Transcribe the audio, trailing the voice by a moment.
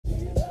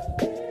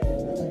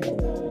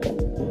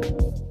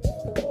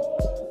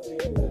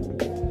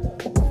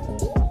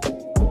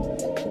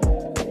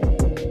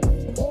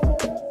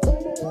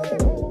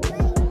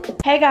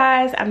Hey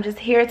guys, I'm just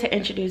here to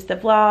introduce the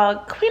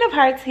vlog. Queen of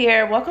Hearts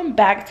here. Welcome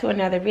back to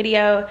another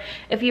video.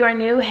 If you are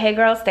new, hey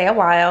girl, stay a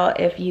while.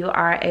 If you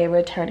are a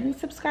returning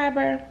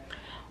subscriber,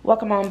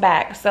 welcome on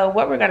back. So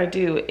what we're gonna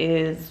do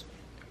is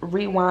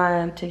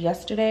rewind to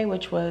yesterday,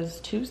 which was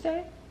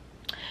Tuesday,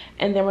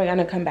 and then we're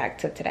gonna come back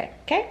to today,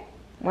 okay?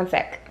 One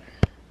sec.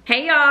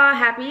 Hey y'all,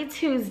 happy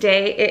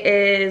Tuesday. It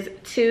is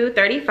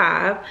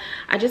 2:35.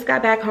 I just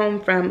got back home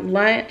from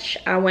lunch.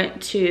 I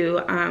went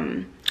to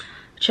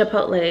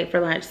Chipotle for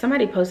lunch.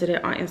 Somebody posted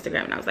it on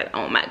Instagram and I was like,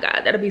 oh my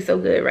god, that'll be so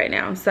good right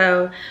now.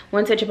 So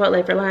went to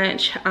Chipotle for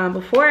lunch.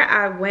 Before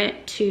I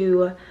went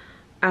to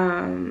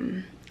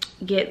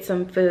get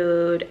some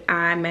food,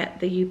 I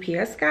met the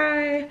UPS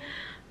guy,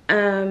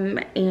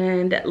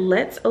 and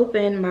let's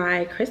open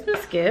my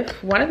Christmas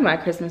gift, one of my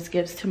Christmas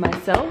gifts to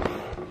myself.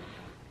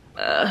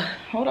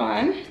 Hold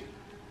on,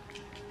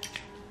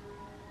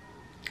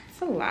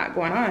 it's a lot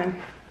going on.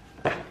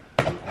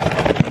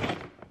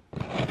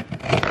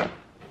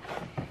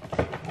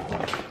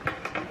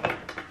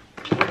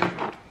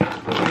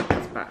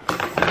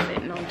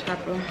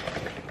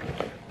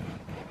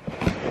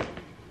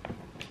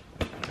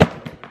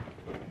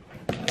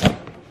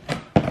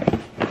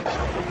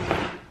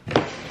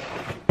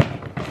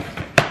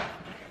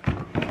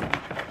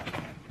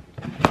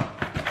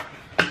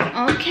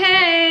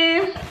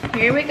 Okay,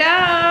 here we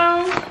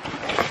go.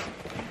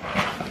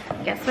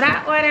 Guess what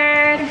I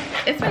ordered?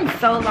 It's been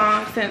so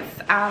long since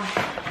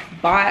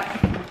I've bought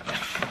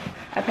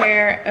a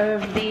pair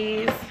of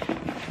these,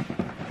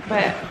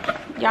 but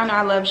y'all know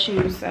I love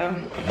shoes, so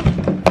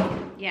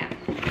yeah.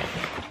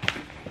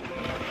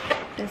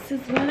 This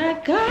is what I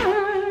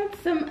got,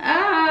 some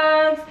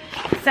Uggs.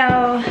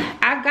 So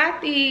I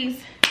got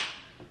these,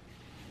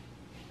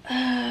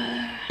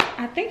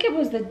 I think it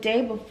was the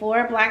day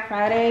before Black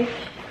Friday.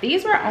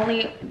 These were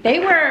they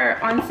were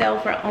on sale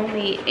for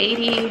only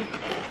 80,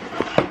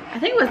 I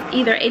think it was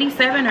either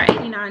 87 or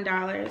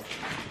 $89.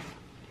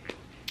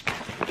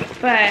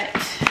 But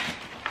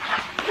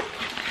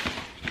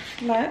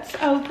let's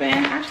open,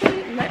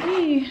 actually,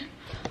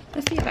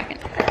 let's see if I can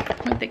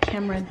put the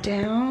camera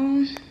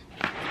down.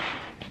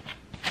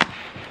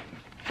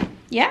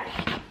 Yeah.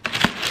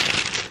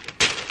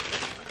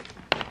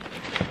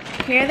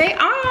 Here they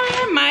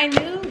are, my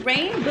new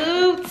rain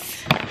boots.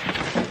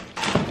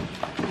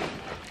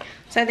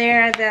 So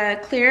they're the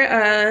clear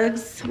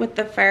Uggs with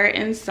the fur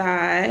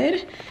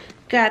inside.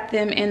 Got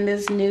them in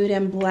this nude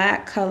and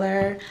black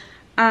color.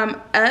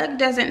 Ugg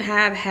doesn't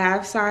have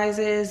half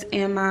sizes,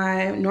 and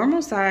my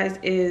normal size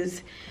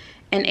is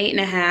an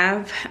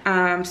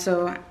 8.5.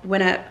 So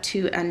went up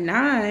to a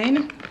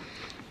 9.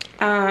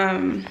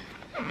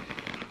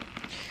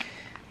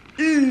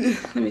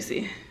 Let me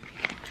see.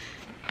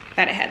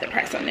 Thought it had the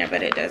price on there,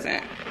 but it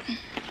doesn't.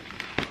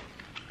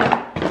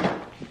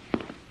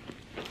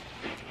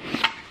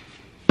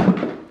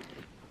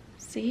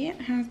 See,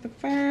 it has the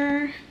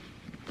fur.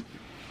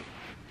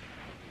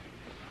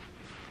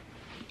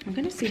 I'm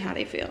gonna see how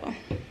they feel.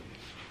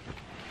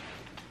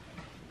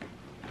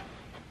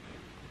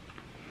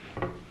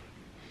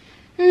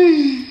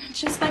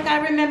 Just like I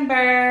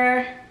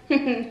remember.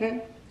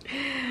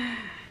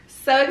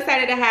 So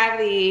excited to have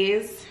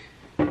these.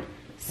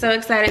 So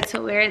excited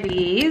to wear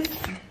these.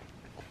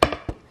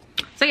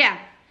 So yeah,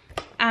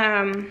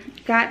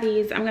 got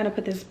these. I'm gonna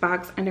put this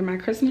box under my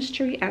Christmas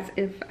tree as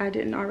if I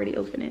didn't already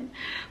open it.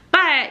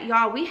 But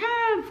y'all, we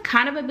have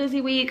kind of a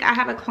busy week. I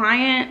have a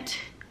client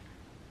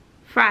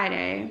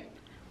Friday,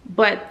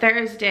 but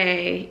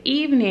Thursday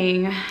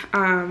evening,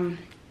 I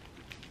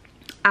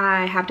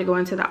have to go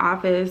into the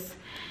office,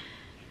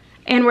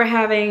 and we're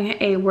having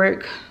a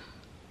work,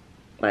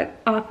 like,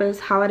 office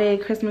holiday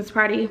Christmas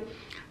party.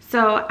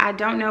 So I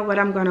don't know what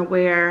I'm gonna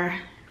wear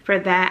for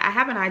that. I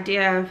have an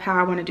idea of how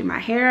I want to do my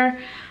hair.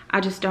 I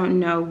just don't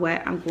know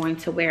what I'm going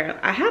to wear.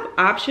 I have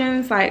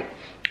options, like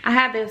I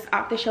have this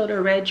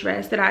off-the-shoulder red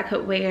dress that I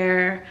could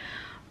wear.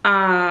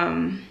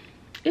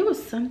 It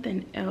was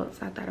something else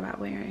I thought about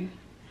wearing.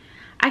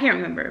 I can't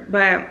remember,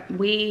 but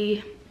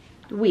you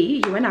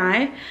and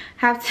I,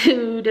 have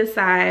to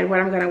decide what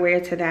I'm gonna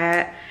wear to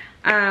that.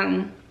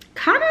 Kind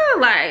of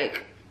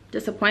like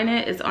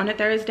disappointed it's on a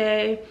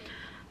Thursday,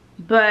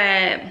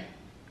 but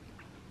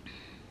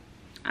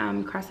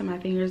I'm crossing my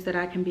fingers that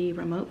I can be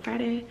remote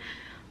Friday,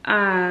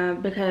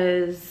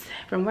 because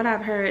from what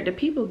I've heard, the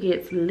people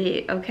gets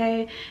lit,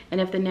 okay? And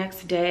if the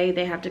next day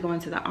they have to go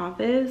into the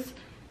office,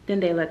 then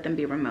they let them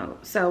be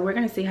remote. So we're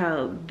gonna see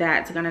how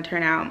that's gonna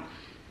turn out.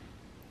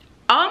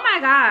 Oh my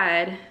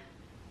god,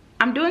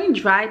 I'm doing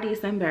dry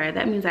December.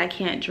 That means I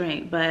can't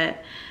drink,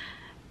 but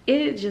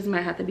it just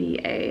might have to be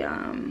a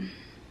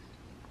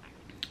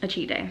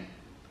cheat day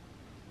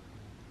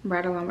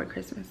right along with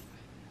Christmas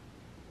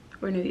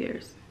or New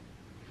Year's.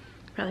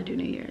 Probably do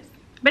New Year's.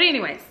 But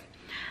anyways,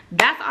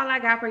 that's all I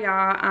got for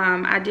y'all.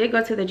 I did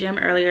go to the gym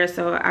earlier,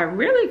 so I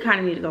really kind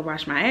of need to go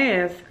wash my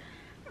ass.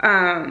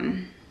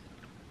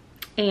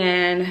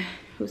 And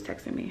who's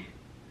texting me?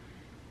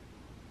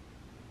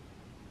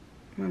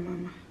 My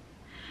mama.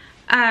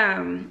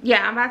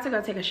 Yeah, I'm about to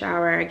go take a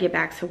shower, get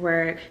back to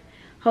work.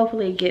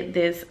 hopefully get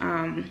this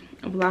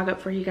vlog up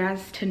for you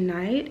guys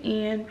tonight.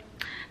 And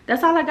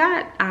that's all I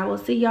got. I will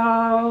see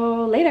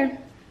y'all later.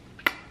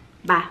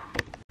 Bye.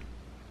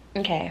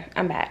 Okay,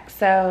 I'm back.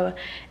 So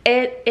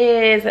it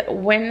is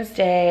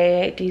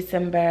Wednesday,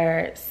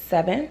 December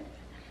 7th.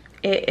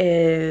 It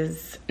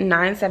is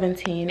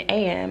 9:17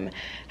 a.m.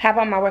 Have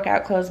on my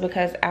workout clothes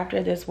because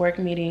after this work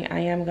meeting, I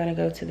am gonna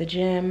go to the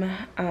gym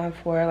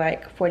for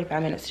like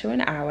 45 minutes to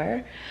an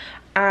hour.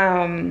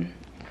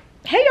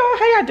 Hey y'all,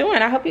 how y'all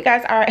doing? I hope you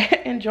guys are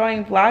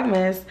enjoying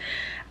Vlogmas.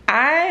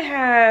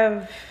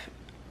 I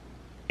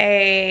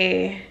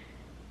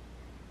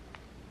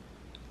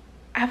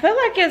feel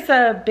like it's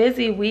a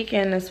busy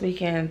weekend this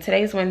weekend.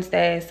 Today's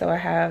Wednesday, so I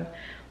have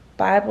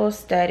Bible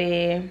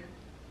study,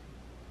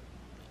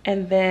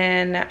 and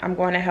then I'm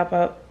going to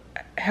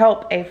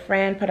help a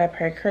friend put up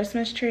her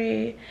Christmas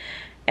tree.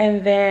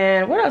 And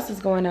then what else is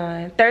going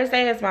on?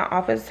 Thursday is my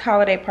office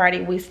holiday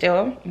party. We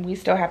still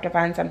have to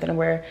find something to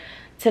wear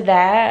to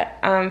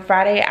that.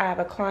 Friday I have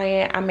a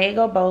client. I may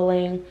go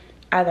bowling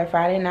either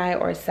Friday night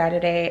or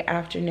Saturday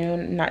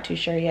afternoon. Not too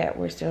sure yet.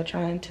 We're still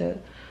trying to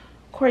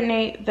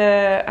coordinate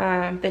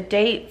the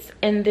dates.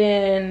 And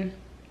then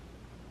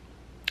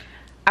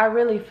I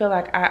really feel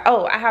like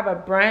I have a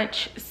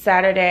brunch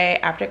Saturday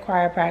after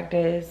choir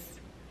practice,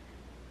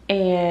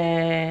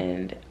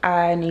 and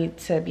I need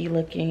to be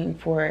looking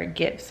for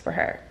gifts for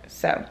her.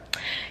 So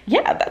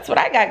yeah, that's what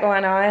I got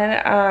going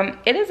on.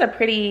 It is a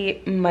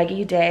pretty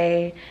muggy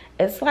day.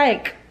 It's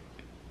like,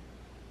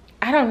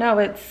 I don't know,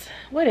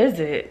 what is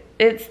it?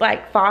 It's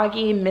like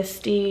foggy,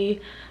 misty.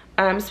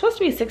 It's supposed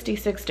to be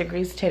 66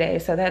 degrees today,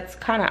 so that's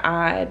kind of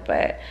odd.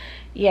 But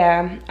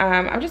yeah,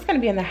 I'm just gonna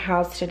be in the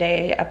house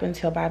today up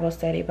until Bible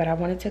study, but I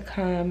wanted to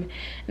come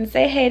and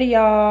say hey to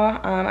y'all.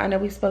 I know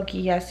we spoke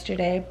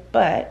yesterday,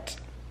 but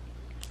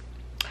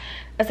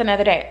it's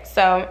another day.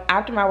 So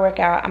after my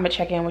workout, I'm gonna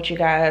check in with you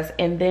guys,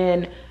 and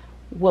then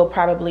we'll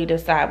probably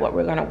decide what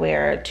we're gonna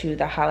wear to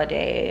the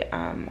holiday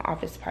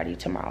office party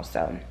tomorrow.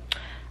 So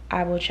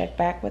I will check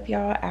back with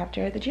y'all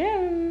after the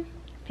gym.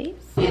 Peace.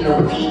 In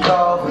a week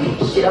off,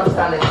 shit, I'm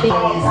starting to think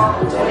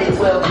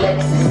 2012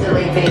 Lexus still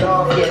ain't paid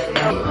off yet.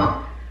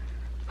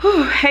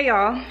 Hey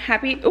y'all,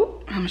 happy,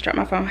 oh, I almost dropped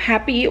my phone.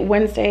 Happy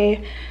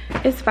Wednesday.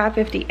 It's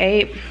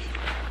 5:58.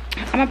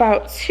 I'm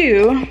about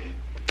to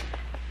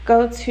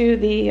go to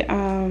the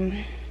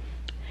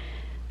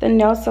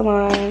nail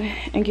salon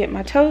and get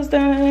my toes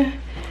done.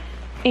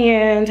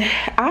 And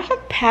I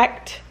have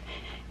packed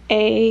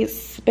a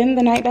spend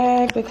the night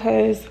bag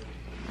because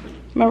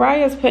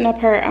Mariah's putting up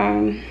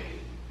her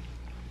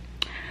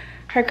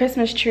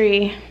Christmas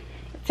tree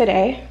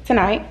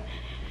tonight,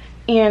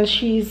 and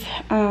she's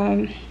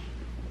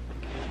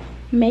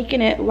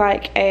making it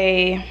like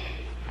I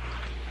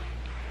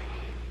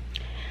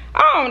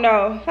don't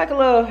know, like a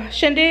little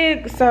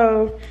shindig.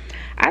 So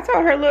I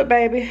told her, look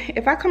baby,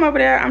 if I come over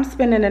there, I'm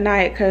spending the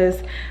night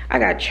because I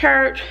got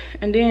church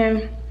and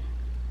then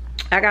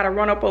I gotta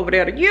run up over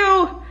there to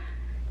you.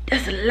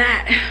 That's a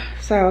lot.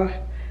 So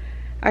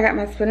I got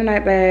my spend the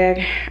night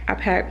bag. I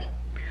packed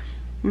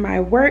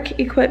my work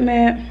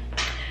equipment.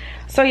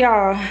 So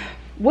y'all,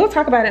 we'll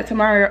talk about it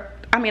tomorrow.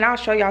 I mean, I'll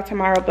show y'all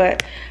tomorrow,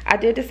 but I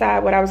did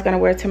decide what I was gonna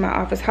wear to my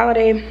office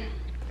holiday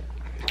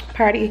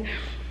party.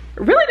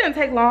 Really didn't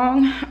take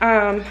long.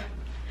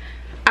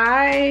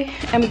 I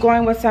am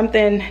going with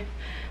something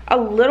a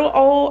little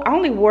old. I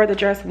only wore the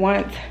dress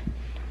once,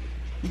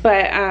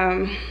 but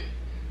I'll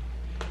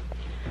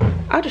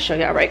just show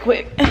y'all right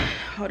quick.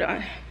 Hold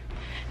on.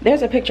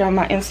 There's a picture on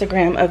my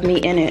Instagram of me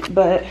in it,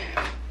 but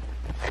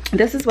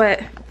this is what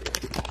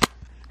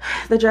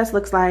the dress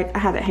looks like. I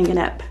have it hanging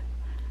up,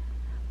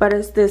 but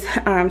it's this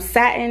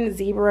satin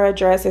zebra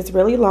dress. It's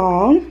really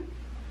long,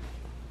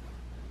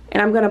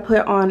 and I'm gonna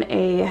put on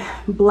a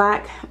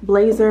black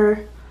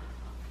blazer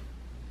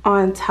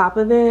on top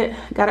of it.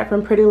 Got it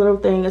from Pretty Little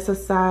Thing. It's a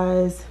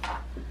size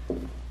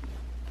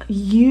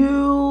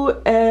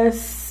USA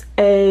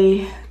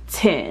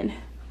 10.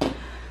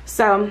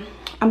 So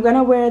I'm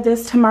gonna wear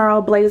this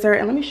tomorrow, blazer,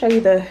 and let me show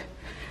you the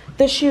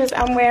shoes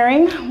I'm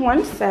wearing.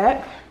 One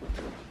sec.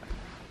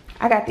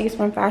 I got these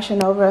from Fashion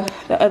Nova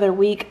the other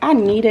week. I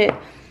needed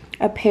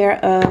a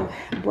pair of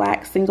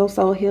black single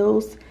sole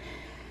heels.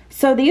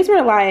 So these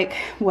were like,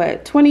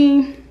 what,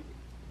 20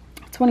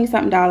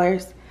 something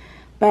dollars.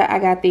 But I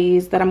got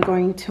these that I'm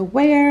going to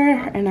wear,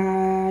 and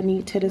I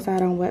need to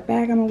decide on what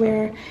bag I'm gonna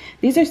wear.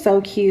 These are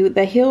so cute.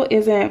 The heel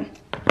isn't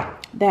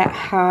that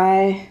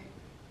high.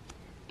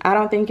 I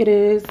don't think it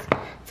is.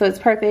 So it's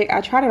perfect.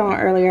 I tried it on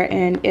earlier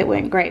and it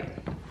went great.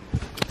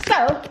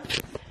 So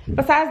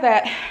besides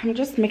that, I'm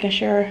just making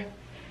sure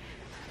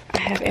I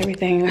have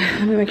everything.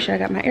 Let me make sure I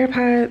got my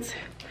AirPods.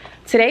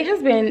 Today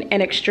has been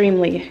an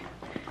extremely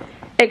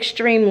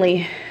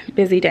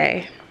busy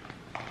day.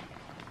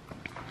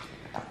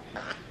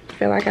 I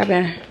feel like I've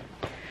been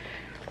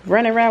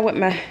running around with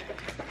my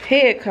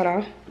head cut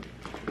off.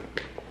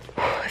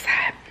 It's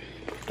hot.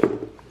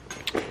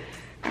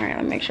 All right,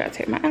 let me make sure I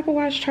take my Apple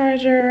Watch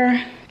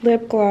charger,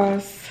 lip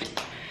gloss,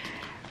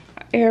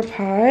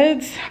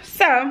 AirPods.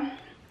 So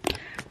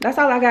that's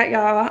all I got,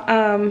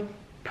 y'all.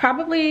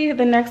 Probably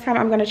the next time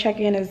I'm gonna check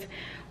in is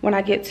when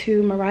I get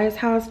to Mariah's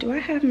house. Do I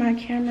have my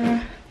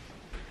camera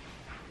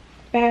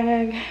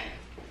bag?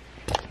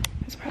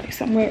 It's probably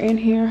somewhere in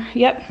here.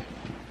 Yep.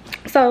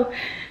 So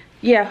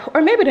yeah,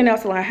 or maybe the nail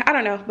salon, I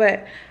don't know,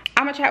 but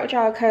I'm gonna chat with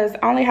y'all because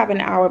I only have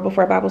an hour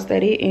before Bible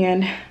study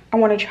and I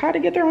want to try to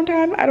get there on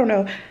time. I don't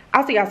know.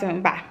 I'll see y'all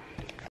soon. Bye.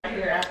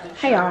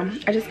 Hey y'all,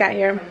 I just got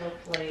here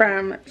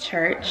from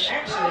church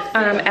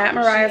at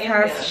Mariah's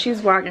house.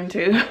 She's walking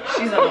too.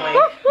 She's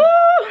annoying.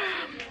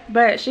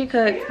 But she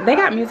cooked. They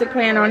got music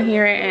playing on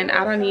here and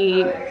I don't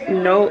need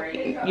no,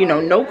 you know,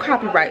 no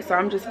copyright. So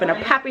I'm just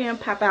gonna pop in,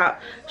 pop out,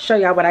 show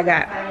y'all what I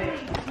got.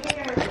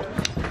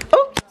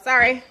 Oh,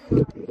 sorry.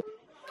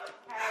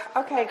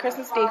 Okay,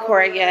 Christmas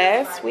decor,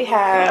 yes. We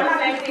have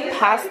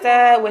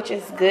pasta, which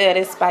is good,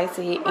 it's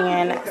spicy,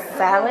 and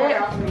salad.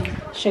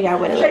 Show y'all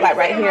what it looks like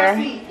right here.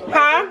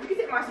 Huh?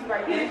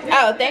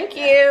 Oh, thank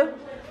you.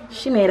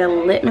 She made a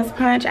litmus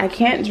punch. I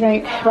can't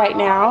drink right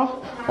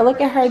now, but look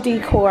at her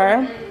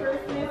decor.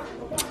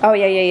 Oh,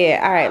 yeah.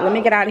 All right, let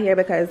me get out of here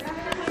because,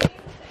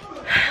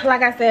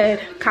 like I said,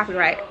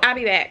 copyright. I'll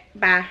be back.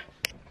 Bye.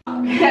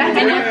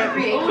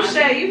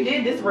 Shay, you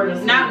did this for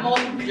us. Not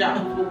multiple jobs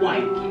for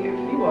 1 year.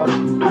 You are.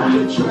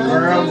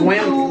 Girl,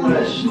 went too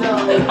much.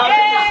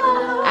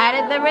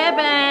 Added the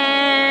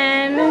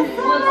ribbon.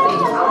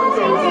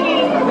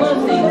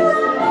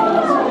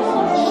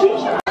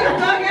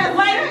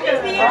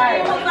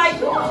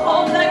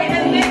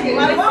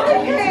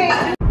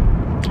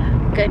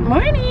 Good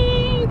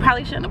morning.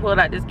 Probably shouldn't have pulled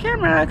out this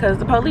camera because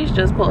the police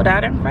just pulled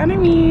out in front of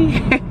me.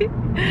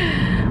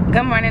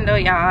 Good morning though,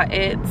 y'all.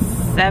 It's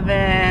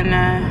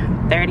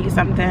 7:30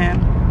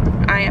 something.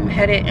 I am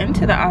headed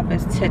into the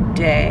office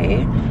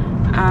today.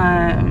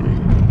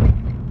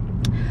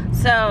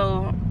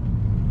 So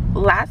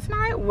last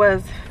night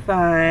was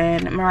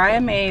fun.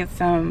 Mariah made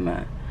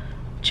some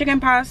chicken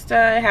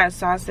pasta. It had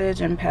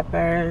sausage and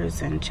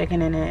peppers and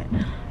chicken in it.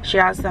 She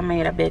also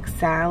made a big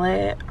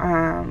salad,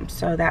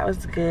 so that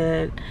was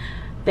good.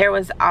 There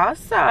was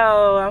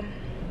also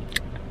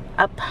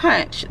a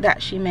punch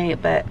that she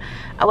made, but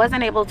I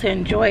wasn't able to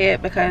enjoy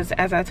it because,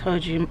 as I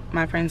told you,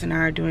 my friends and I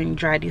are doing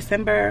dry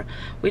December.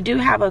 We do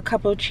have a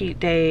couple cheat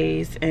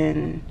days,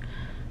 and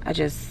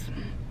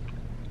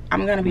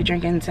I'm gonna be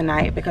drinking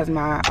tonight because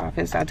my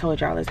office, I told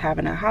y'all, is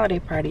having a holiday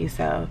party,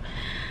 so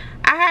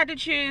I had to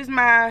choose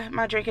my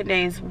drinking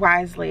days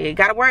wisely.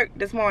 Gotta work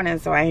this morning,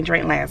 so I ain't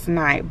drank last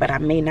night, but I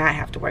may not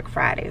have to work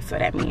Friday, so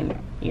that means,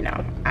 you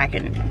know, I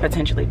can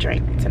potentially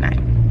drink tonight.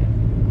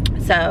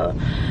 So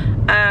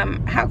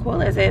how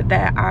cool is it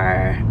that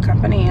our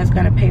company is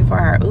gonna pay for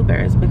our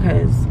Ubers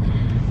because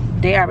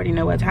they already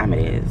know what time it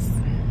is.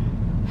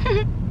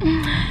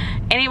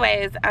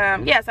 Anyways,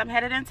 yes, I'm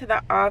headed into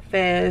the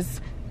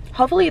office.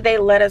 Hopefully they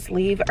let us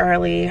leave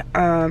early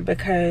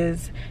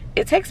because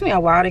it takes me a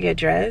while to get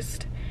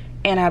dressed,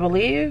 and I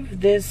believe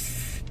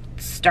this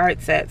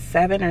starts at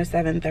 7 or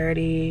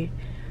 7:30.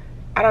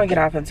 I don't get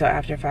off until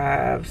after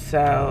 5,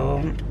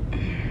 so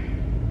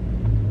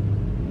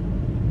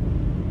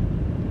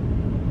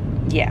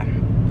yeah.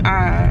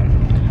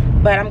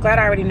 But I'm glad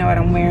I already know what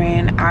I'm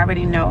wearing. I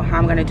already know how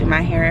I'm gonna do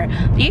my hair.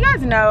 You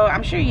guys know,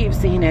 I'm sure you've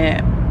seen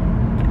it,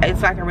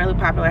 it's like a really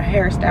popular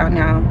hairstyle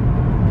now.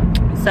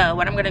 So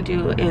what I'm gonna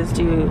do is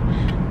do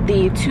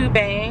the 2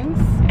 bangs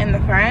in the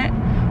front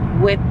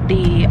with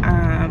the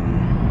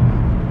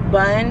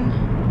bun.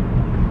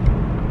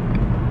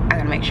 I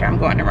gotta make sure I'm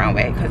going the wrong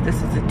way because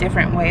this is a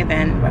different way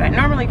than what I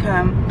normally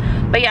come.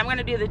 But yeah, I'm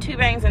gonna do the 2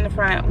 bangs in the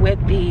front with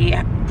the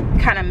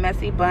kind of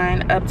messy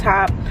bun up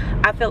top.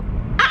 I feel,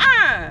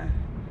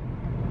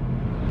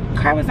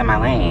 car was in my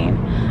lane.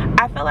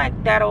 I feel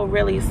like that'll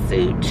really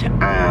suit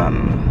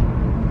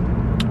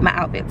my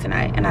outfit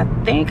tonight, and I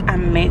think I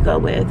may go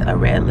with a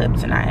red lip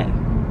tonight.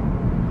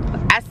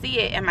 I see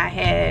it in my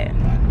head,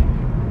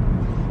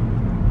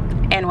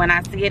 and when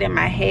I see it in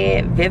my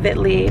head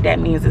vividly, that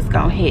means it's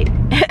gonna hit.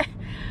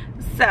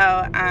 So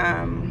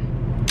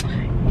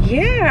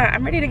yeah,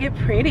 I'm ready to get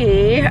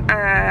pretty,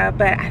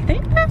 but I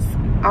think that's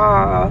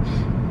all.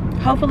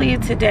 Hopefully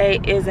today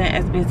isn't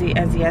as busy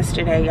as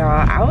yesterday,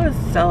 y'all. I was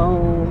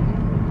so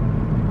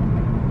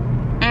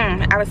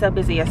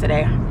busy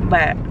yesterday,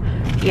 but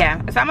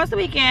yeah, it's almost the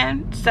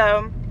weekend,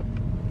 so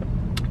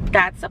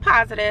that's a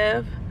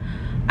positive.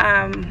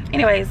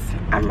 Anyways,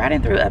 I'm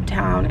riding through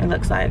Uptown, it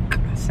looks like,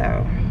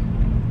 so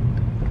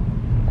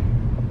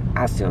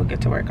I'll still get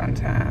to work on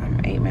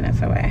time. 8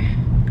 minutes away.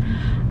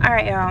 All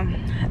right, y'all,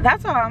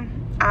 that's all.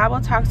 I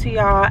will talk to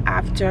y'all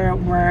after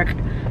work.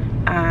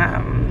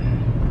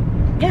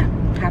 Yeah,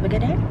 have a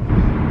good day.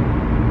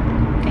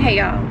 Hey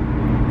y'all,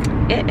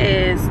 it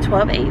is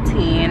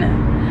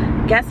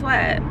 12:18. Guess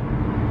what?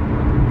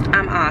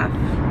 I'm off.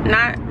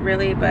 Not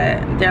really,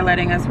 but they're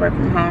letting us work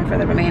from home for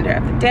the remainder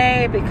of the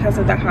day because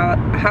of the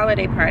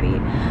holiday party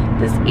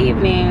this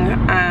evening.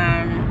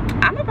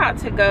 I'm about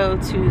to go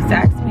to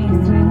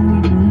Zaxby's.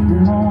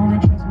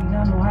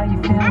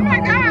 Oh my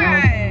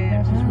God!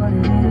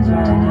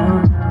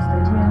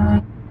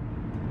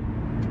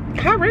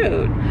 How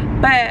rude.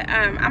 But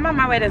I'm on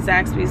my way to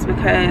Zaxby's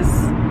because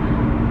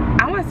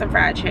I want some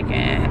fried chicken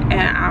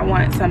and I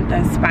want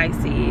something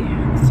spicy.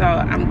 So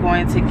I'm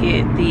going to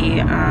get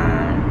the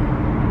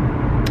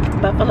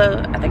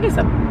buffalo, I think it's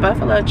a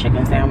buffalo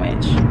chicken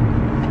sandwich.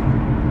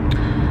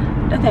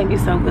 That thing be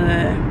so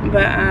good.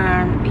 But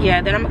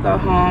yeah, then I'm gonna go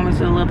home and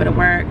do a little bit of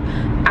work.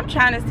 I'm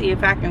trying to see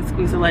if I can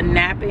squeeze a little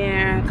nap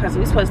in because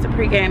we're supposed to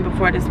pregame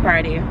before this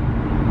party.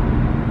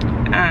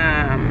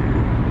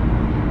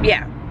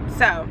 Yeah,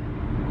 so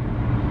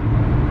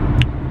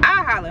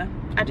I'll holla.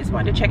 I just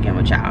wanted to check in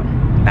with y'all.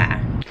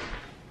 Bye.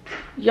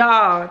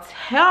 Y'all,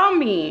 tell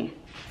me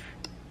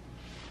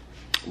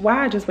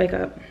why I just wake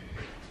up.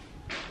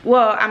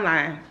 Well, I'm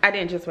lying. I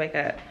didn't just wake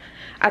up.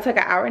 I took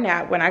an hour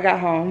nap when I got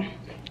home.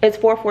 It's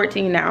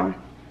 4:14 now.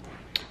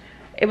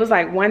 It was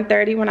like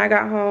 1:30 when I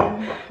got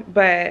home.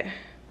 But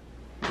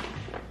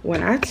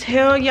when I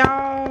tell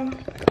y'all,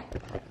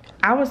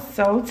 I was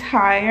so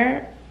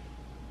tired.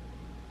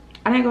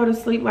 I didn't go to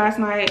sleep last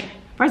night.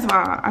 First of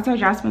all, I told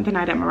you I spent the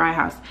night at Mariah's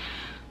house.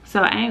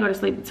 So I didn't go to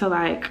sleep until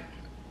like,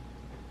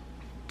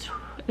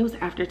 it was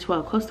after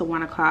 12, close to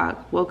 1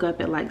 o'clock. Woke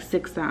up at like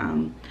 6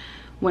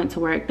 went to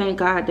work. Thank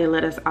God they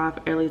let us off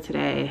early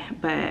today.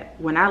 But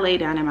when I lay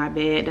down in my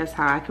bed, that's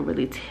how I could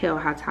really tell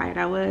how tired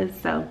I was.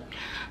 So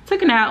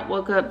took a nap,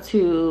 woke up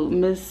to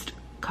missed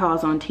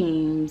calls on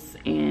Teams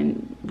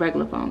and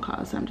regular phone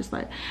calls. So I'm just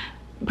like,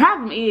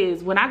 problem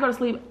is when I go to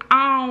sleep,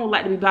 I don't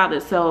like to be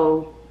bothered.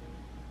 So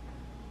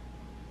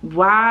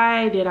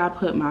why did I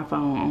put my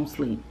phone on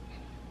sleep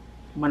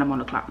when I'm on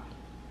the clock,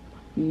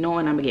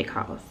 knowing I'm gonna get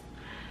calls?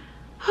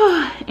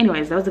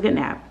 Anyways, that was a good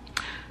nap.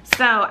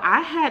 So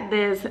I had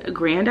this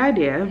grand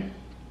idea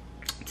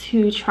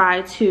to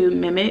try to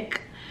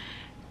mimic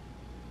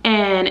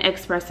an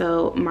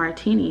espresso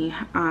martini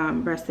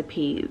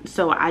recipe.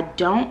 So I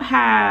don't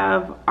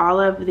have all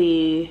of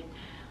the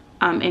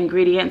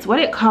ingredients. What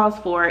it calls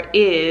for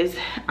is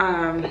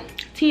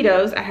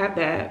Tito's. I have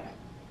that.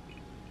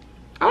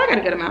 Oh, I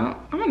gotta get them out.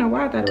 I don't know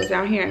why I thought it was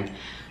down here.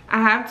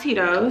 I have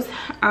Tito's.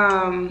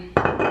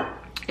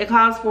 It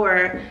calls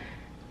for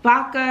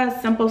vodka,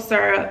 simple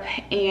syrup,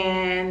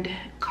 and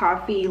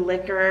coffee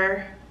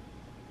liquor.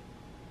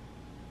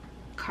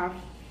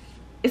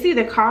 It's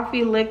either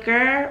coffee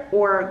liquor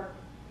or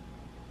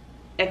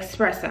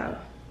espresso,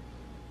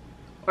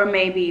 or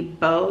maybe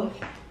both.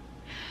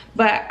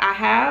 But I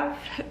have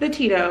the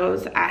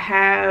Tito's, I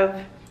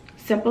have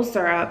simple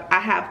syrup, I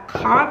have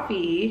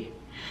coffee.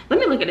 Let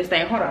me look at this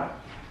thing, hold on.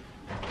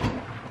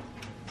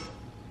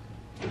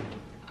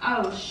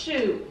 Oh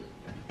shoot.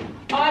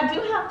 Oh, I do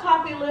have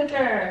coffee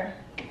liquor.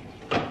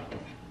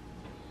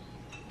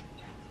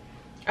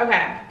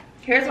 Okay,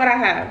 here's what I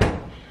have.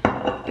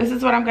 This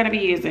is what I'm gonna be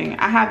using.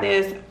 I have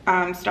this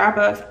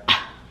Starbucks.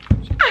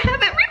 I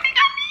have everything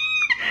I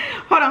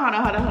need. Hold on.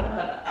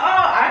 Oh,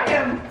 I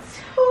am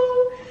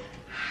too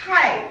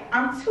hyped.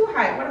 I'm too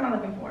hyped. What am I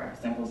looking for?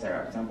 Simple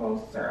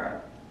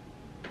syrup.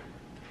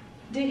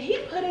 Did he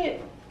put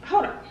it?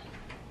 Hold on.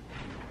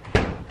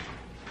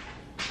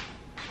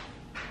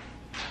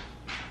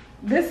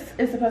 This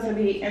is supposed to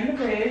be in the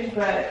fridge,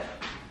 but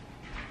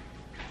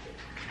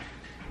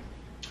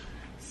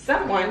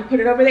someone put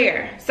it over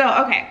there. So,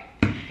 okay.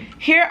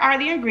 Here are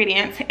the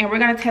ingredients, and we're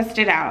gonna test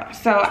it out.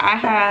 So I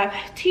have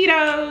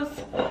Tito's,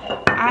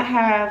 I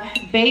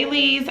have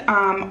Bailey's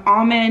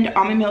almond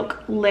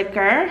milk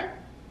liquor.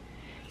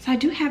 So I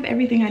do have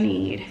everything I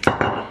need.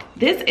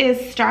 This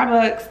is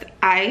Starbucks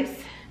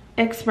Ice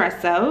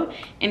Espresso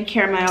and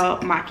Caramel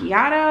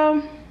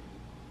Macchiato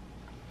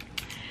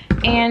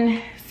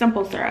and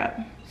simple syrup.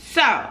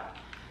 So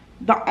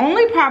the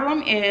only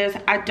problem is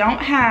I don't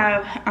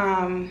have,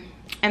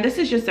 and this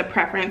is just a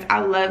preference, I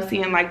love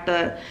seeing like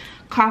the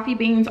coffee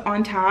beans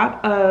on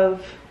top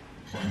of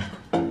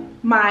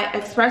my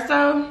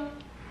espresso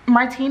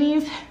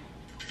martinis.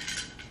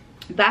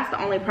 That's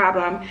the only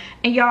problem.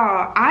 And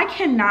y'all, I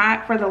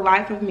cannot for the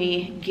life of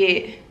me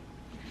get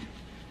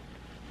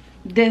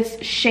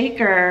this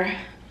shaker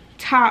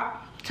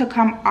top to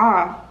come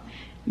off.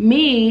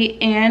 Me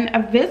and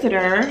a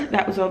visitor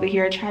that was over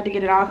here tried to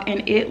get it off,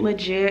 and it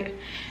legit,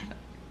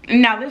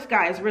 now this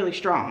guy is really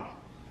strong.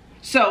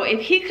 So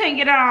if he couldn't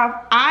get it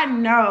off, I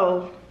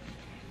know.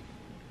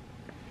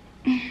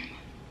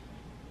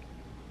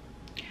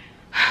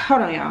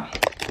 Hold on, y'all.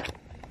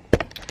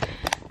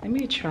 Let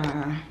me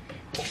try.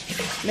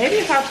 Maybe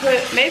if I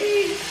put,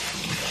 maybe,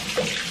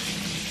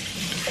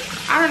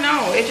 I don't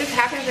know. It just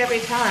happens every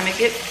time. It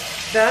gets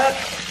stuck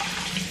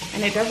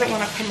and it doesn't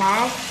want to come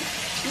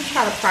off. Let me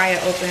try to pry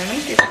it open. Let me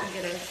see if I can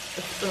get a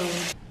spoon.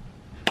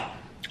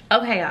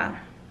 Okay, y'all.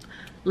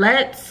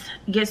 Let's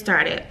get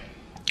started.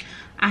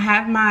 I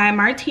have my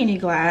martini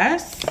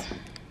glass.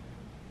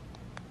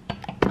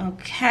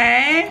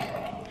 Okay.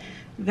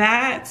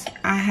 That,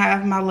 I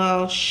have my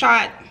little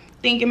shot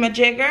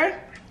thingamajigger.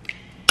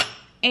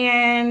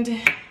 And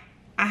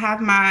I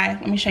have my,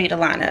 let me show you the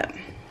lineup.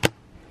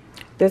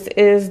 This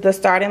is the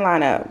starting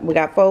lineup. We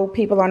got 4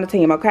 people on the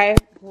team, okay?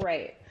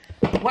 Great.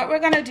 What we're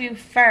gonna do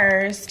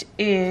first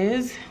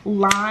is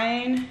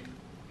line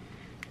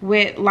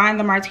line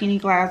the martini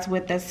glass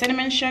with the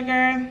cinnamon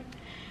sugar.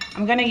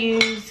 I'm gonna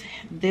use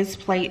this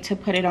plate to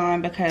put it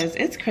on because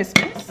it's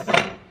Christmas.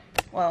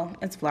 Well,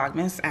 it's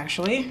Vlogmas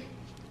actually.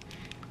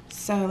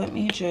 So let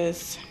me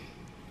just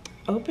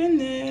open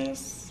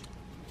this.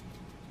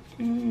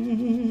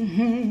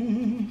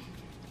 I'm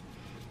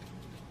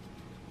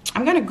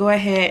gonna go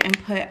ahead and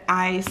put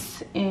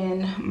ice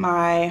in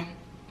my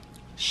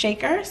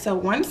shaker. So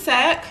one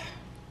sec.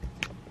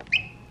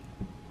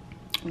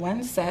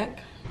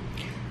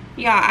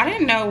 Yeah, I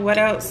didn't know what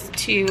else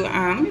to,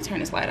 let me turn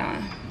this light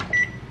on.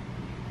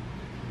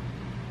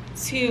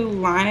 To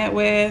line it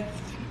with,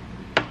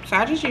 so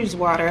I just use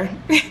water.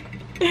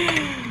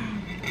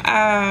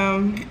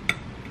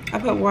 I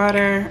put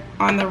water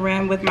on the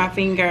rim with my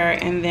finger,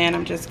 and then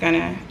I'm just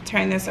gonna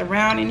turn this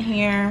around in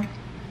here.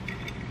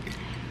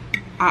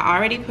 I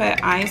already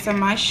put ice in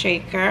my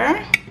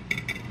shaker,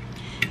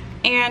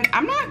 and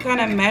I'm not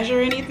gonna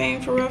measure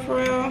anything for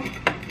real.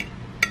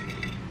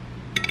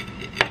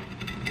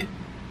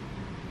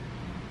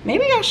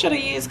 Maybe I should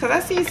have used, because I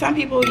see some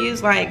people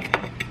use like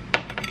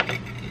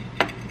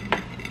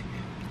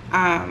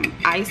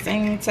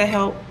icing to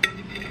help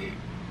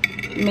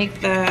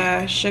make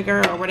the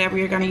sugar or whatever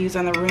you're going to use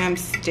on the rim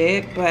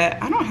stick,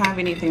 but I don't have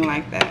anything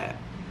like that.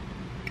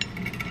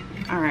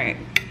 All right,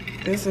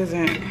 this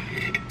isn't,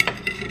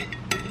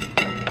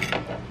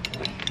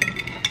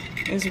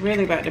 it's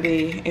really about to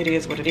be, it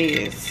is what it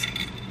is.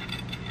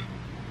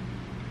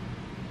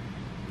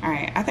 All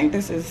right, I think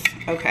this is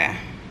okay.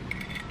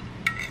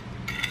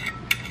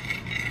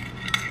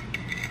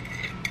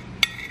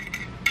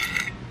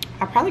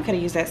 I probably could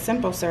have used that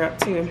simple syrup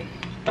too.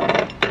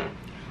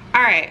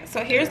 All right,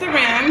 so here's the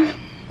rim.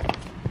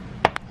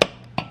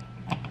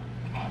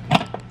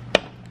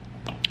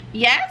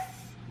 Yes?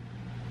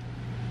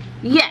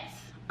 Yes,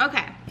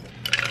 okay.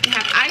 We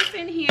have ice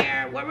in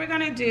here. What we're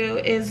gonna do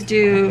is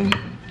do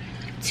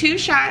 2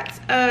 shots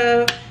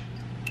of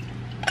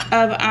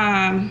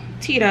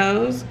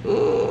Tito's.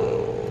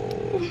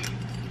 Ooh.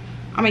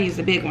 I'm gonna use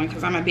the big one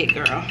because I'm a big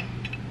girl.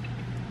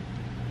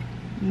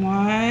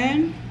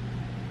 1.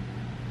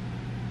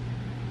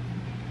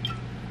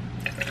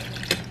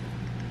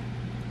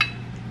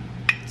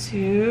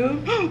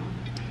 2.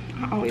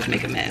 I always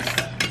make a mess.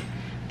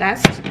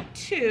 That's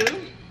 2.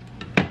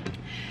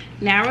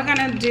 Now we're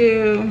gonna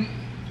do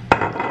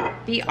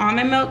the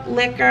almond milk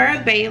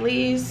liquor,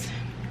 Bailey's.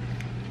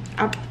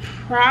 I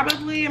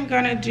probably am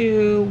gonna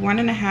do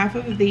 1.5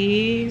 of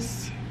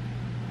these.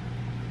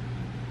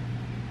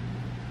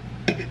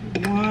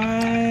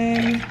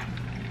 1.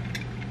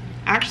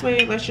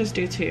 Actually, let's just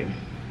do 2.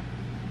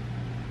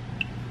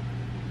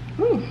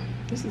 Ooh,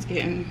 this is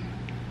getting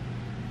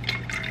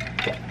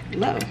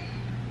low.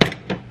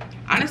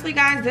 Honestly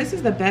guys, this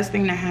is the best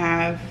thing to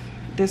have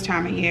this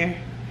time of year.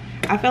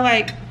 I feel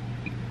like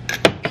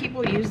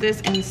people use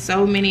this in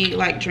so many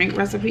like drink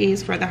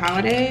recipes for the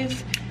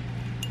holidays.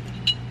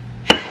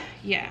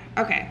 Yeah,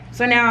 okay,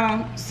 so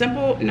now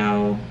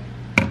no,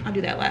 I'll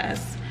do that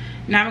last.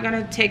 Now we're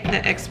gonna take the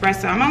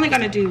espresso. I'm only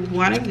gonna do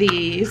 1 of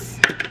these,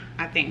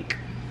 I think.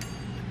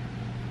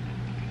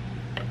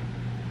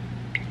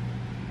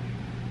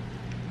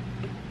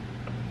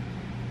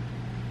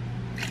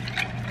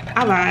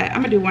 I lied,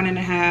 I'm gonna do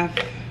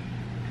 1.5.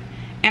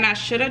 And I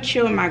should have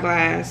chilled my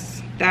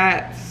glass.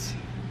 That's,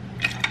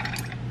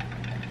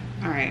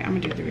 all right, I'm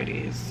gonna do 3 of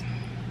these.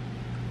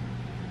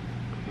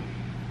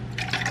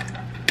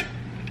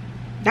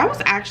 That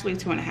was actually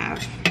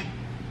 2.5,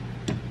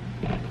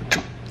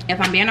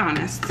 if I'm being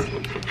honest.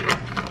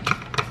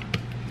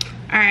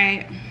 All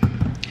right,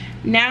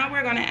 now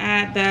we're gonna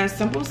add the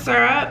simple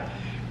syrup.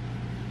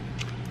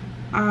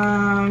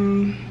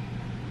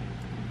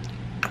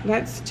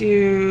 Let's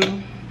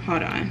do,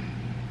 hold on.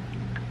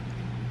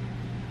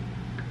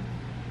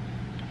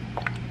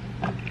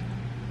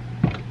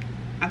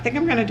 I think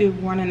I'm gonna do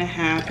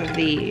 1.5 of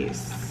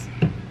these.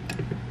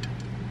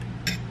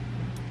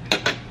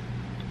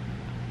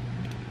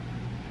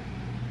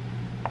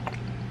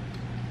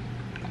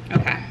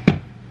 Okay.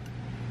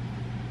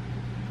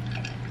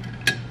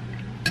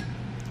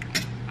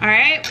 All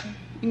right,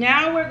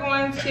 now we're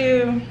going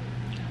to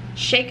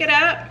shake it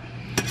up.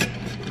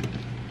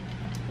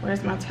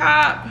 Where's my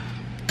top?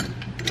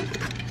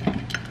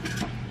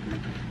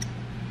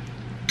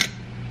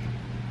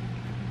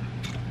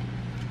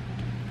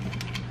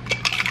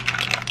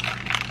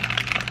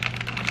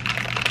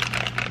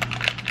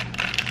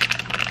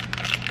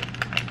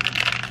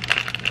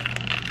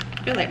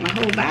 I feel like my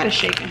whole body's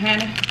shaking,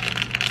 honey.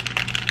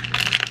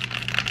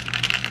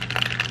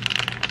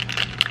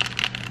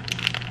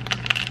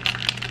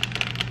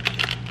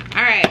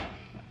 All right.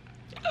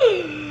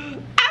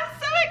 I'm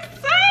so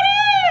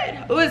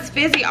excited. Oh, it's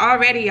fizzy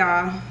already,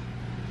 y'all.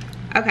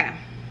 Okay,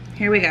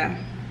 here we go.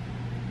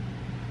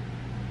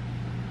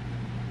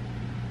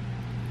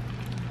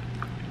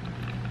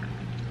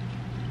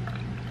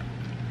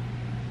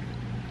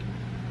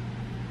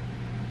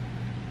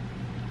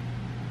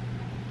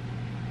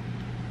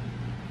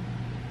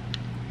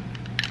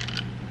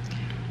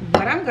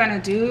 What I'm gonna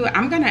do,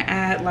 I'm gonna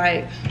add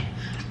like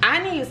I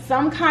need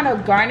some kind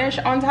of garnish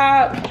on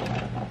top.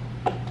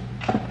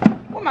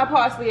 Where my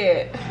parsley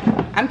at?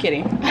 I'm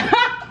kidding.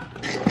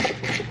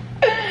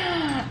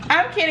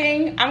 I'm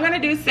kidding. I'm gonna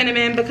do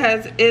cinnamon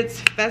because it's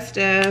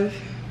festive.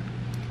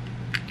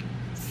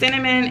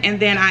 Cinnamon, and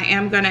then I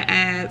am gonna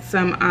add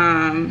some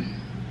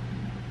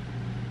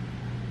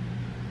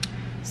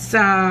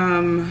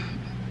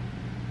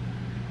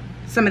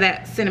of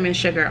that cinnamon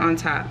sugar on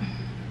top.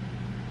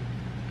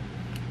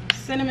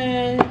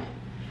 Cinnamon,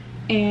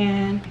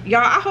 and y'all,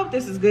 I hope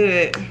this is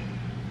good.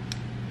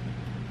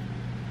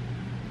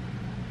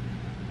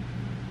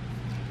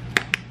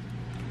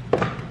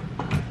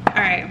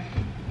 All right,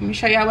 let me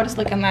show y'all what it's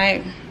looking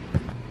like.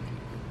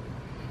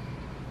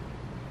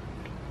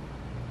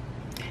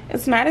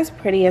 It's not as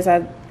pretty as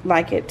I'd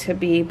like it to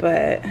be,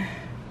 but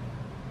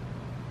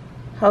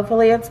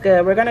hopefully it's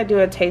good. We're gonna do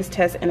a taste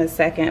test in a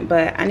second,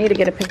 but I need to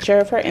get a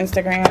picture for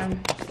Instagram,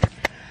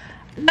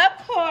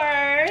 of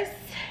course.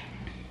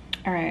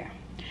 All right,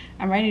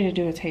 I'm ready to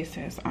do a taste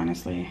test,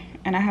 honestly,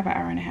 and I have an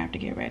hour and a half to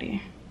get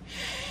ready.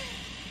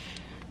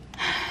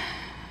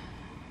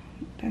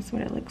 That's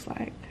what it looks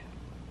like.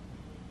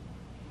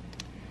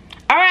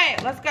 All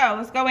right, let's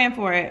go in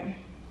for it.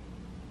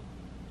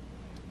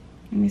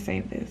 Let me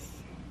save this.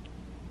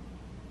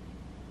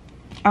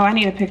 Oh, I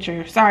need a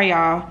picture. Sorry,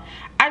 y'all.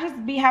 I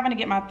just be having to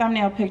get my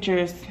thumbnail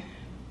pictures.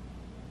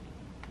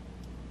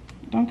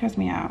 Don't cuss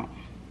me out.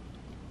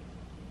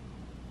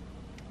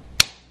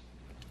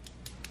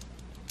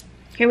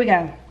 Here we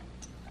go.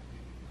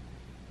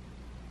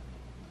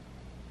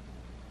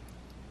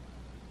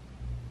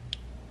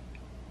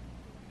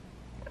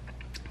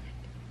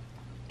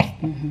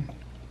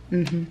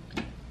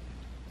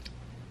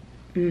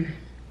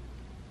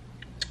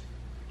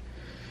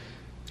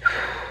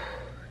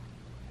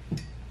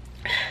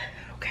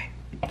 Okay.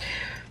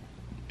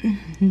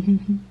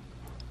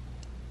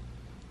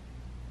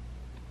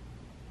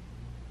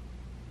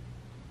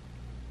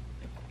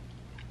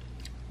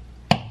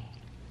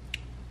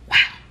 Wow.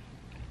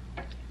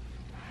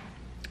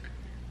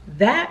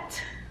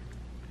 That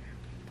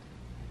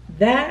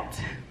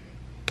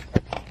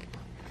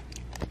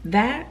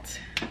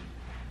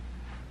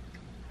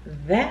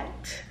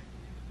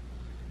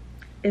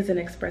is an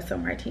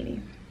espresso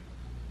martini.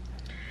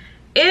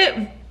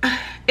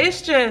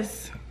 It's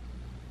just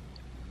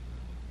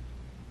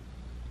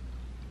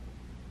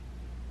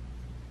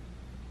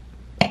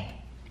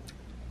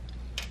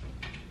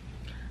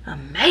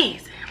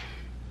amazing.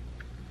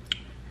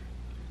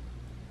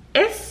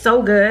 It's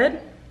so good.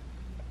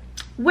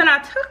 When I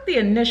took the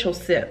initial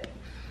sip,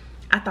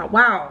 I thought,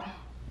 wow,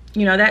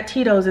 you know, that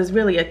Tito's is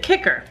really a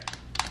kicker.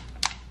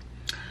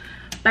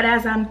 But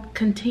as I'm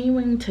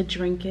continuing to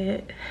drink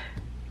it,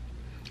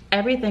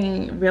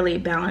 everything really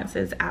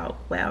balances out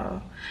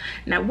well.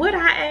 Now, would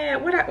I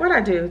add, what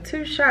I do?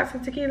 2 shots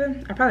of tequila?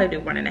 I probably do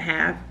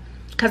 1.5.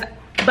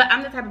 But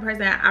I'm the type of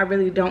person, I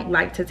really don't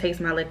like to taste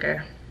my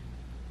liquor.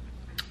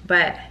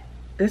 But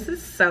this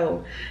is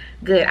so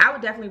good. I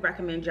would definitely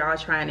recommend y'all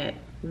trying it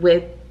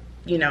with,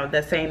 you know,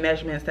 the same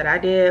measurements that I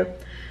did.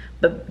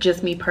 But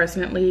just me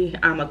personally,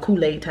 I'm a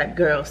Kool-Aid type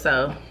girl,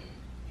 so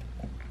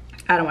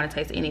I don't want to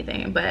taste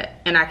anything.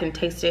 And I can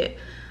taste it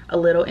a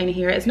little in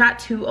here. It's not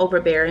too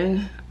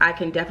overbearing. I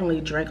can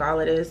definitely drink all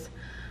of this.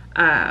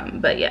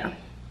 But yeah.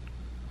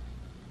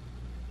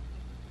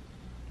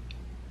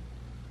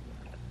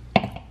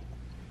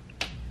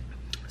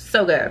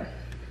 So good.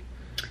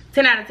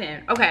 10 out of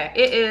 10. Okay,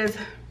 it is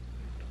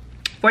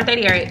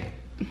 4:38.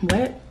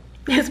 What?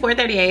 It's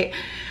 4:38.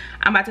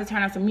 I'm about to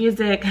turn on some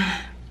music,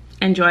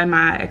 enjoy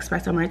my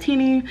espresso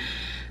martini.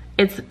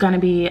 It's gonna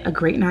be a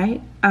great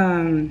night.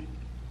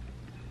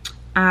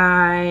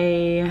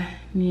 I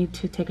need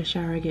to take a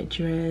shower, get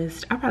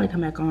dressed. I'll probably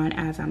come back on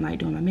as I'm like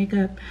doing my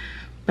makeup.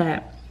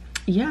 But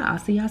yeah, I'll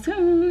see y'all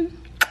soon.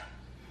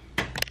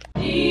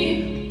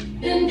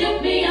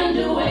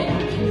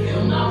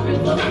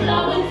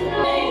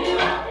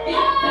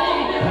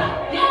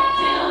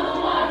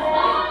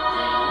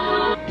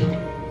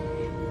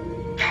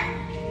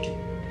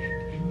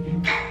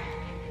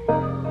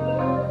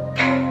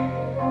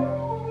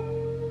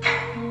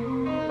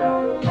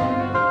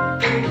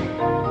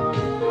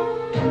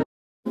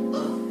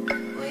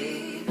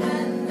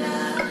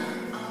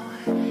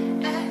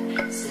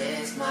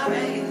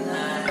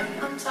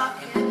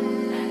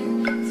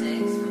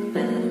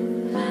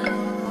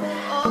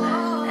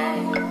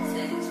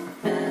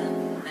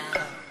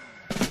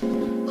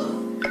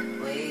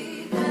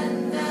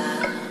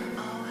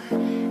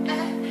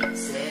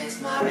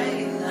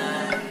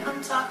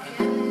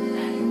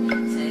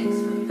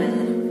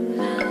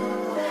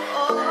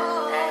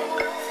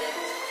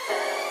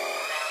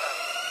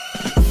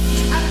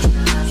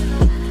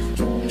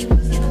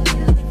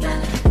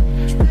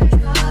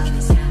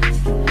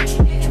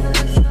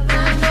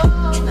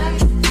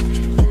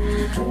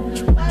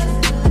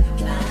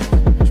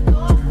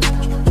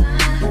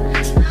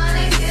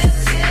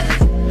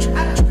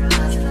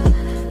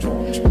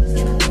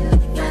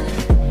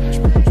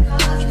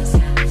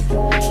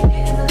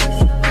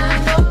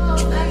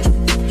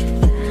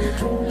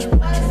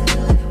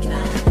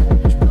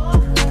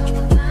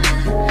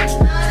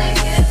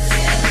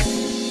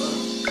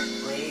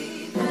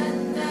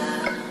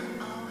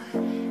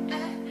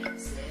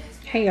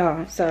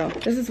 y'all, so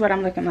this is what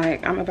I'm looking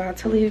like. I'm about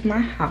to leave my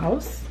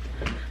house.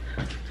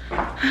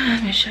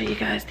 Let me show you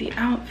guys the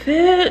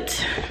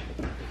outfit.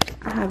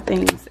 I have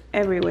things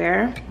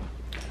everywhere,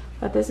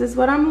 but this is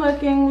what I'm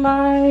looking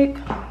like.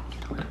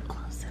 Get a little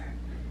closer.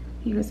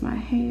 Here's my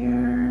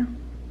hair.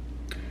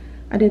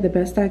 I did the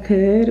best I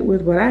could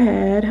with what I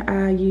had.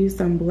 I used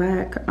some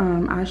black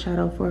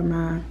eyeshadow for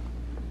my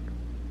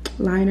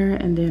liner,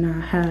 and then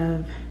I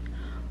have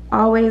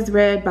Always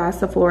Red by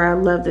Sephora. I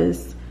love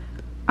this.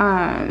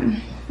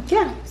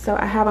 Yeah, so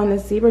I have on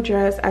this zebra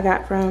dress I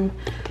got from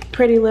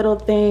Pretty Little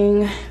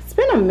Thing. It's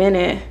been a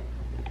minute.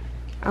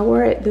 I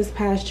wore it this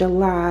past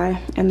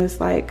July, and this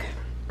like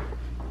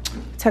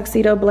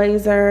tuxedo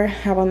blazer.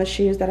 Have on the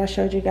shoes that I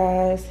showed you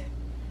guys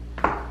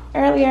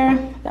earlier.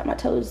 Got my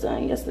toes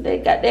done yesterday.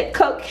 Got that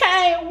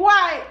cocaine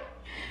white.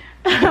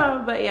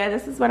 But yeah,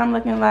 this is what I'm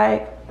looking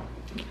like.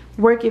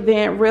 Work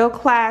event, real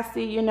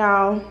classy, you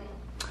know.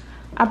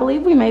 I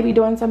believe we may be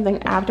doing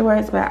something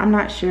afterwards, but I'm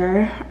not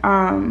sure.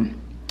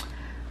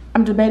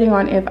 I'm debating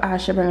on if I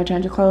should bring a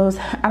change of clothes.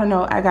 I don't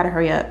know. I gotta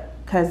hurry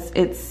up because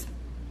it's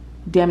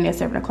damn near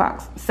 7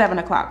 o'clock.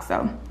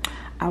 So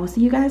I will see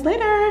you guys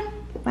later.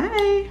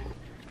 Bye.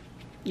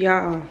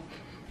 Y'all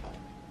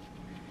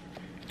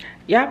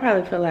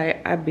probably feel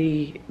like I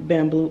be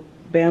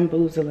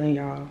bamboozling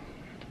y'all,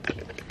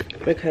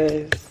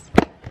 because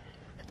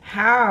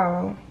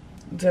how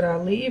did I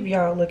leave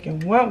y'all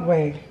looking one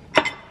way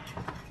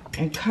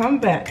and come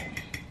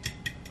back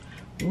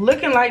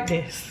looking like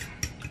this?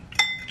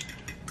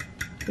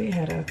 We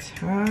had a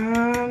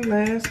time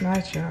last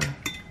night, y'all.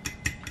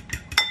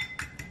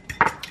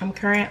 I'm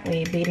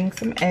currently beating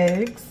some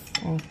eggs.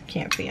 Oh,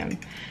 can't see them.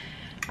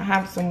 I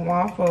have some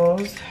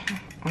waffles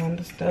on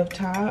the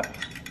stovetop,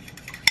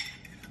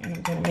 and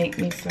I'm gonna make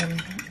me some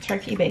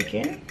turkey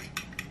bacon.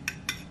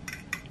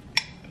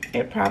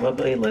 It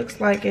probably looks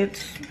like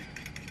it's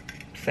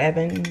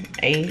 7,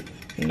 8,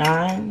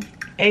 9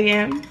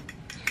 a.m.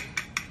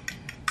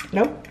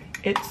 Nope,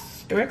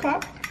 it's 3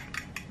 o'clock.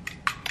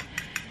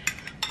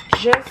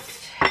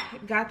 Just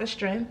got the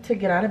strength to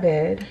get out of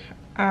bed.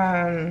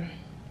 I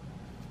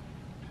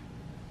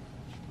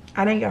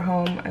didn't get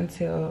home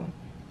until,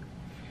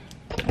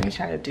 let me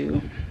try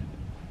to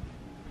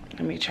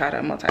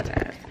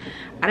multitask.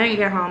 I didn't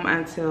get home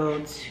until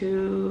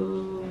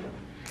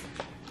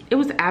it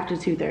was after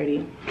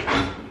 2:30.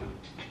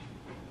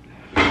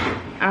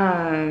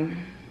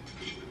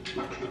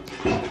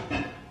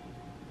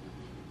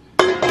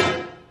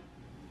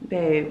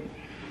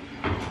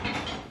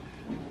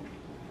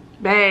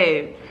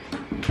 Babe.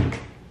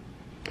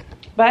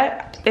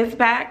 But it's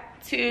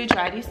back to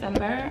dry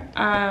December.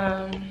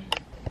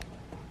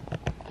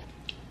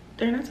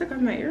 Dang, I took off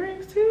my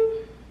earrings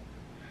too.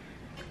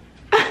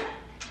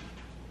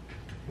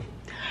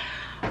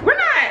 We're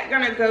not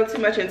gonna go too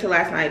much into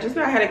last night. Just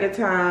know I had a good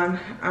time.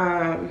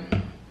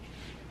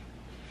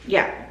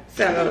 Yeah,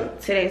 so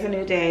today's a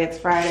new day. It's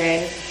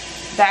Friday.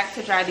 Back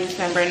to dry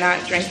December.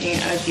 Not drinking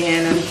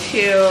again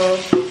until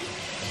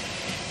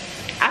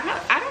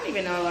I don't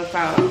even know if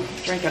I'll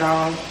drink at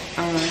all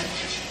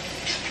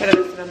for the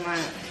rest of the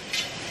month.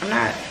 I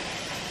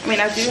mean,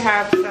 I do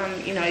have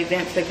some, you know,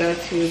 events to go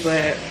to,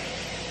 but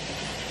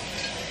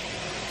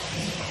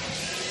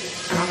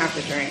I don't have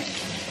to drink.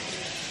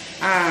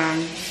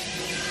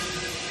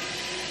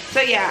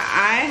 So yeah,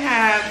 I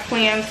have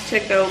plans to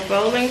go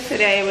bowling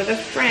today with a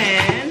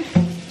friend.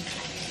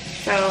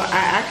 So I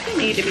actually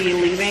need to be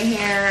leaving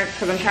here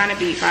because I'm trying to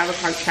beat 5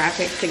 o'clock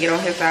traffic to get on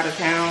his side of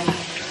town.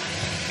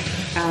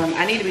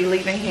 I need to be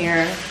leaving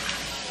here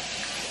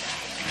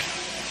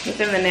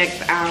within the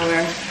next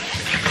hour.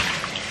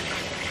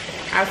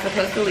 I was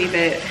supposed to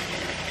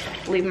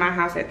leave my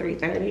house at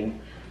 3:30,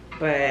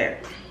 but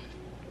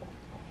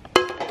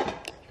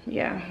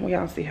yeah, we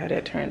all see how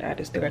that turned out.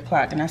 It's 3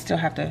 o'clock and I still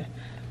have to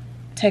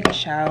take a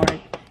shower.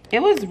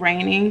 It was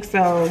raining,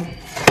 so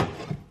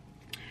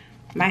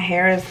my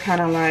hair is kind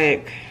of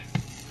like,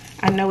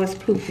 I know it's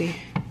poofy.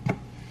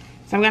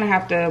 So I'm gonna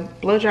have to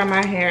blow dry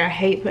my hair. I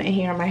hate putting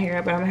hair on my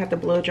hair, but I'm gonna have to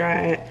blow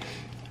dry it.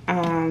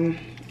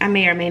 I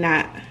may or may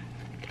not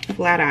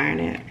flat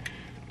iron it.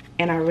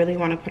 And I really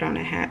wanna put on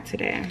a hat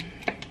today.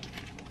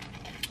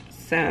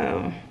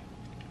 So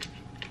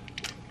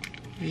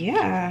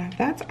yeah,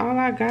 that's all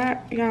I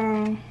got,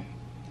 y'all.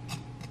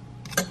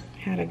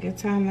 Had a good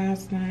time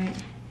last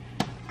night.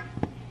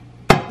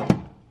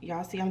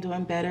 Y'all see I'm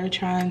doing better,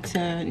 trying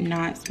to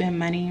not spend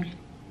money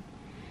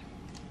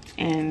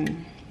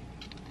and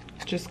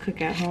just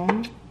cook at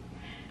home.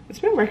 It's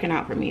been working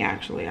out for me,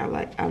 actually. I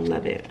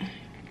love it.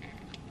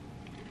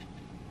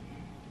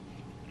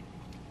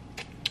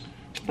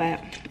 But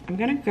I'm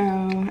gonna go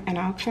and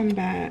I'll come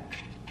back.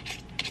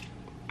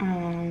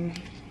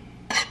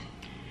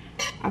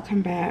 I'll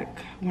come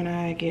back when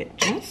I get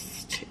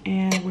dressed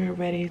and we're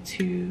ready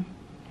to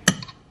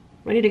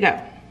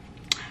go.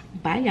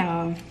 Bye,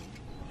 y'all.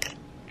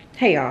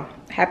 Hey y'all,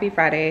 happy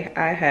Friday.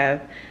 I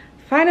have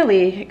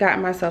finally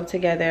gotten myself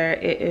together.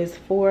 It is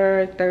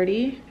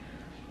 4:30.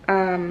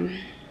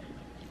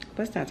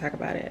 Let's not talk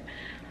about it.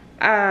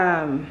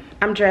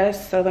 I'm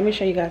dressed, so let me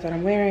show you guys what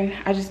I'm wearing.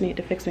 I just need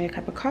to fix me a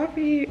cup of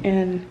coffee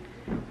and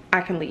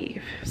I can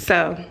leave.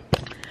 So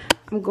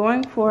I'm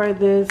going for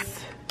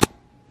this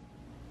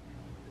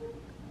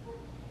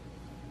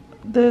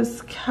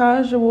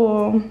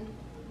casual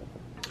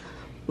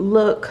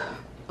look,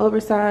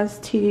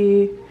 oversized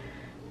tee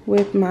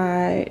with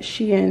my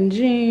Shein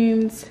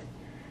jeans.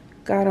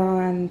 Got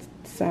on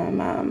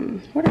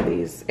some what are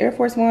these, Air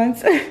Force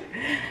Ones.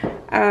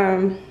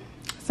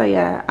 So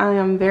yeah, I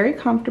am very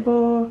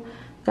comfortable.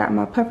 Got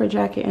my puffer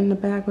jacket in the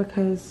bag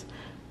because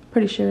I'm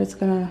pretty sure it's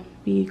gonna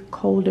be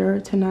colder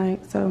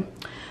tonight. So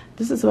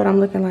this is what I'm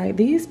looking like.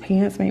 These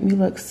pants make me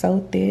look so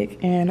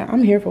thick and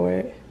I'm here for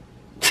it.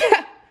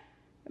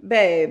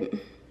 Babe,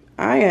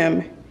 I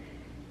am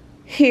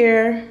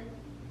here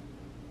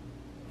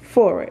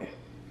for it.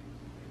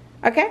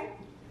 Okay?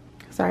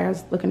 Sorry, I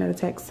was looking at a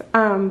text.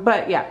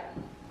 But yeah,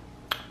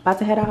 about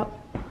to head out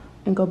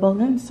and go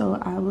bowling. So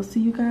I will see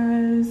you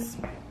guys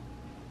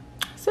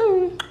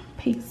soon.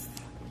 Peace.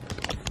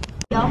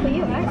 All for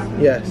you, right?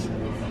 Yes.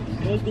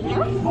 Anything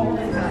else?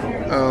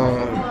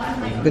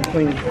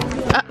 Between.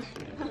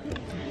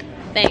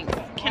 Thanks.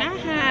 Can I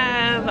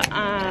have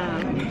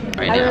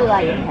right I now? really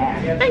like your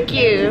hair. Thank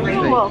you.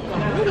 You're welcome.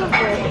 You look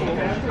good.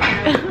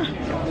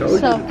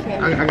 So cute.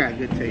 I got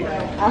good taste.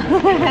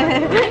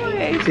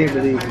 Seems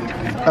to be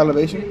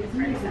elevation.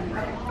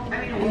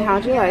 And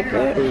how'd you like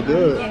it? Pretty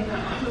good.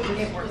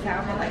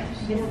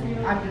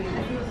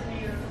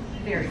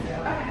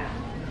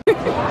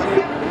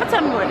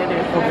 Tell me what to do.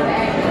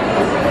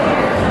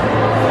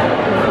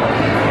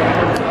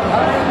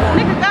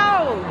 Nigga, go!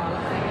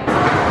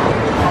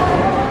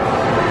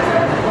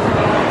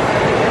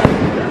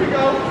 Here we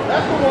go.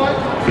 That's the one.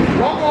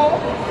 Walk on.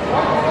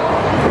 Walk on.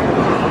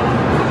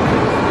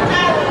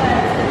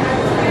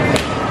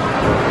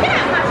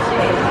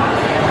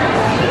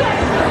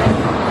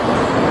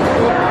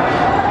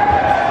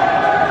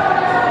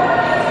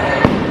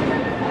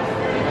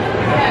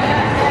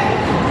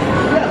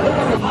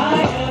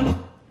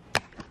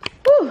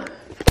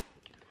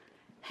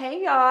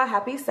 Hey y'all,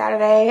 happy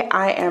Saturday.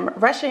 I am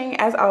rushing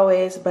as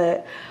always,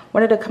 but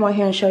wanted to come on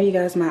here and show you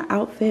guys my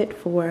outfit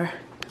for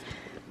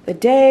the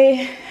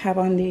day. Have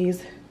on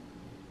these,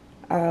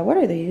 what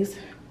are these?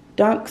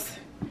 Dunks.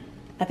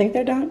 I think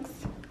they're Dunks.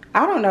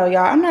 I don't know,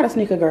 y'all. I'm not a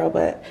sneaker girl,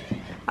 but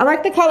I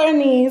like the color in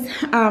these.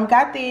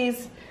 Got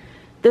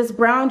this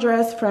brown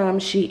dress from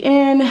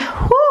Shein.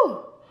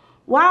 Whew!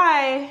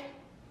 Why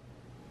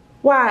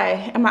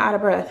am I out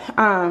of breath?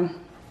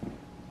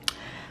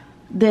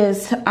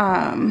 This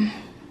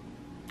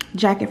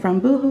jacket from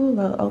Boohoo, a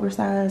little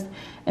oversized.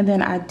 And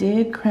then I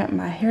did crimp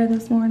my hair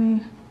this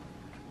morning.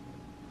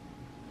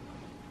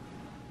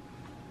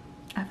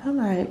 I feel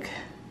like,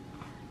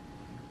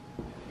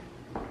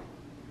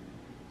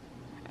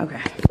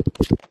 okay.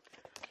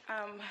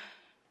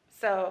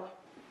 So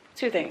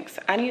two things.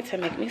 I need to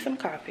make me some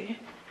coffee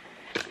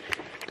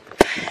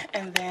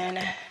and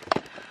then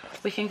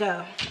we can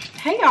go.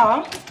 Hey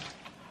y'all.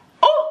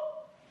 Oh,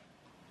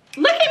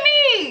 look at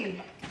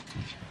me.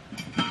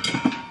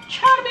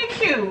 Try to be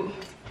cute.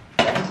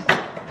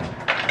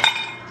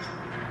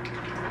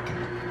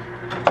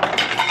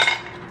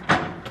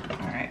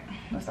 All right,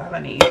 that's all I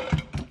need.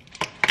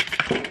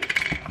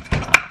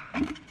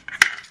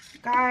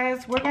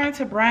 Guys, we're going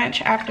to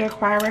brunch after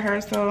choir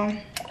rehearsal.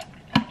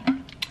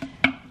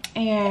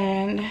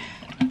 And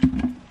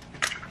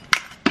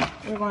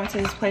we're going to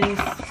this place.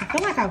 I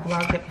feel like I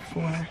vlogged it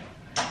before.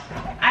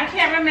 I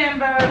can't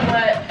remember,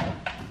 but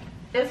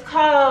it's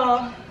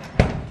called,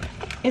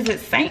 is it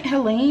Saint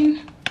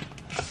Helene?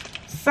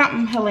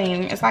 Something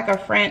Helene. It's like a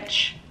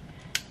French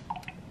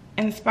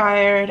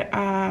inspired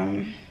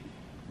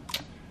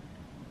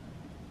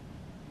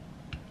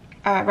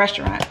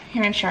restaurant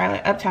here in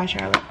Charlotte, uptown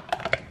Charlotte.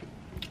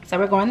 So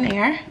we're going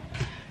there.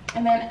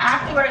 And then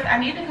afterwards, I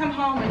need to come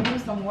home and do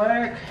some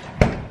work.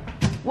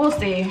 We'll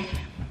see.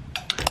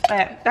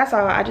 But that's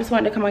all. I just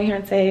wanted to come on here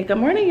and say good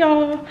morning,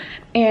 y'all.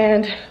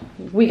 And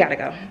we gotta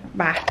go.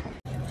 Bye.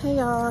 Hey,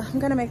 y'all. I'm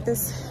gonna make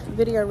this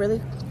video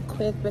really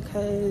quick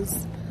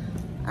because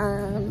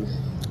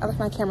I left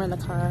my camera in the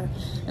car.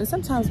 And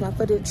sometimes my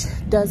footage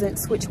doesn't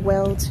switch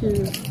well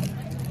to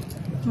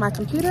my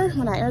computer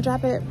when I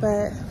airdrop it.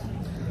 But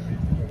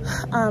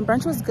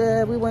brunch was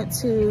good. We went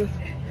to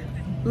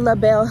La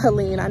Belle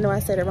Helene. I know I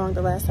said it wrong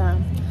the last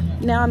time.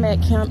 Now I'm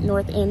at Camp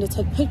North End to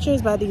take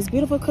pictures by these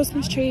beautiful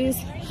Christmas trees.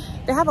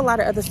 They have a lot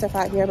of other stuff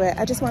out here, but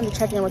I just wanted to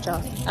check in with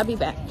y'all. I'll be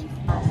back.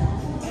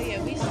 Oh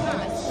yeah, we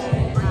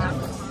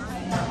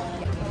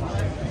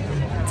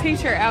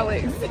Teacher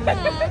Alex.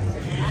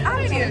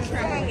 I need to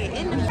try it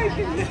in the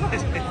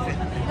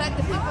let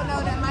the people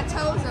know that my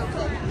toes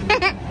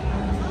okay.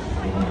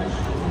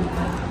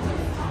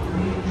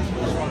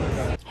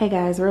 Hey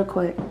guys, real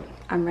quick.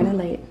 I'm running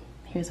late.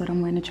 Here's what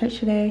I'm wearing to church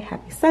today.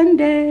 Happy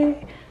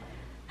Sunday.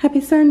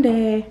 Happy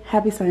Sunday.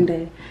 Happy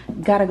Sunday.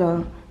 Gotta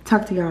go.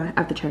 Talk to y'all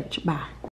after church. Bye.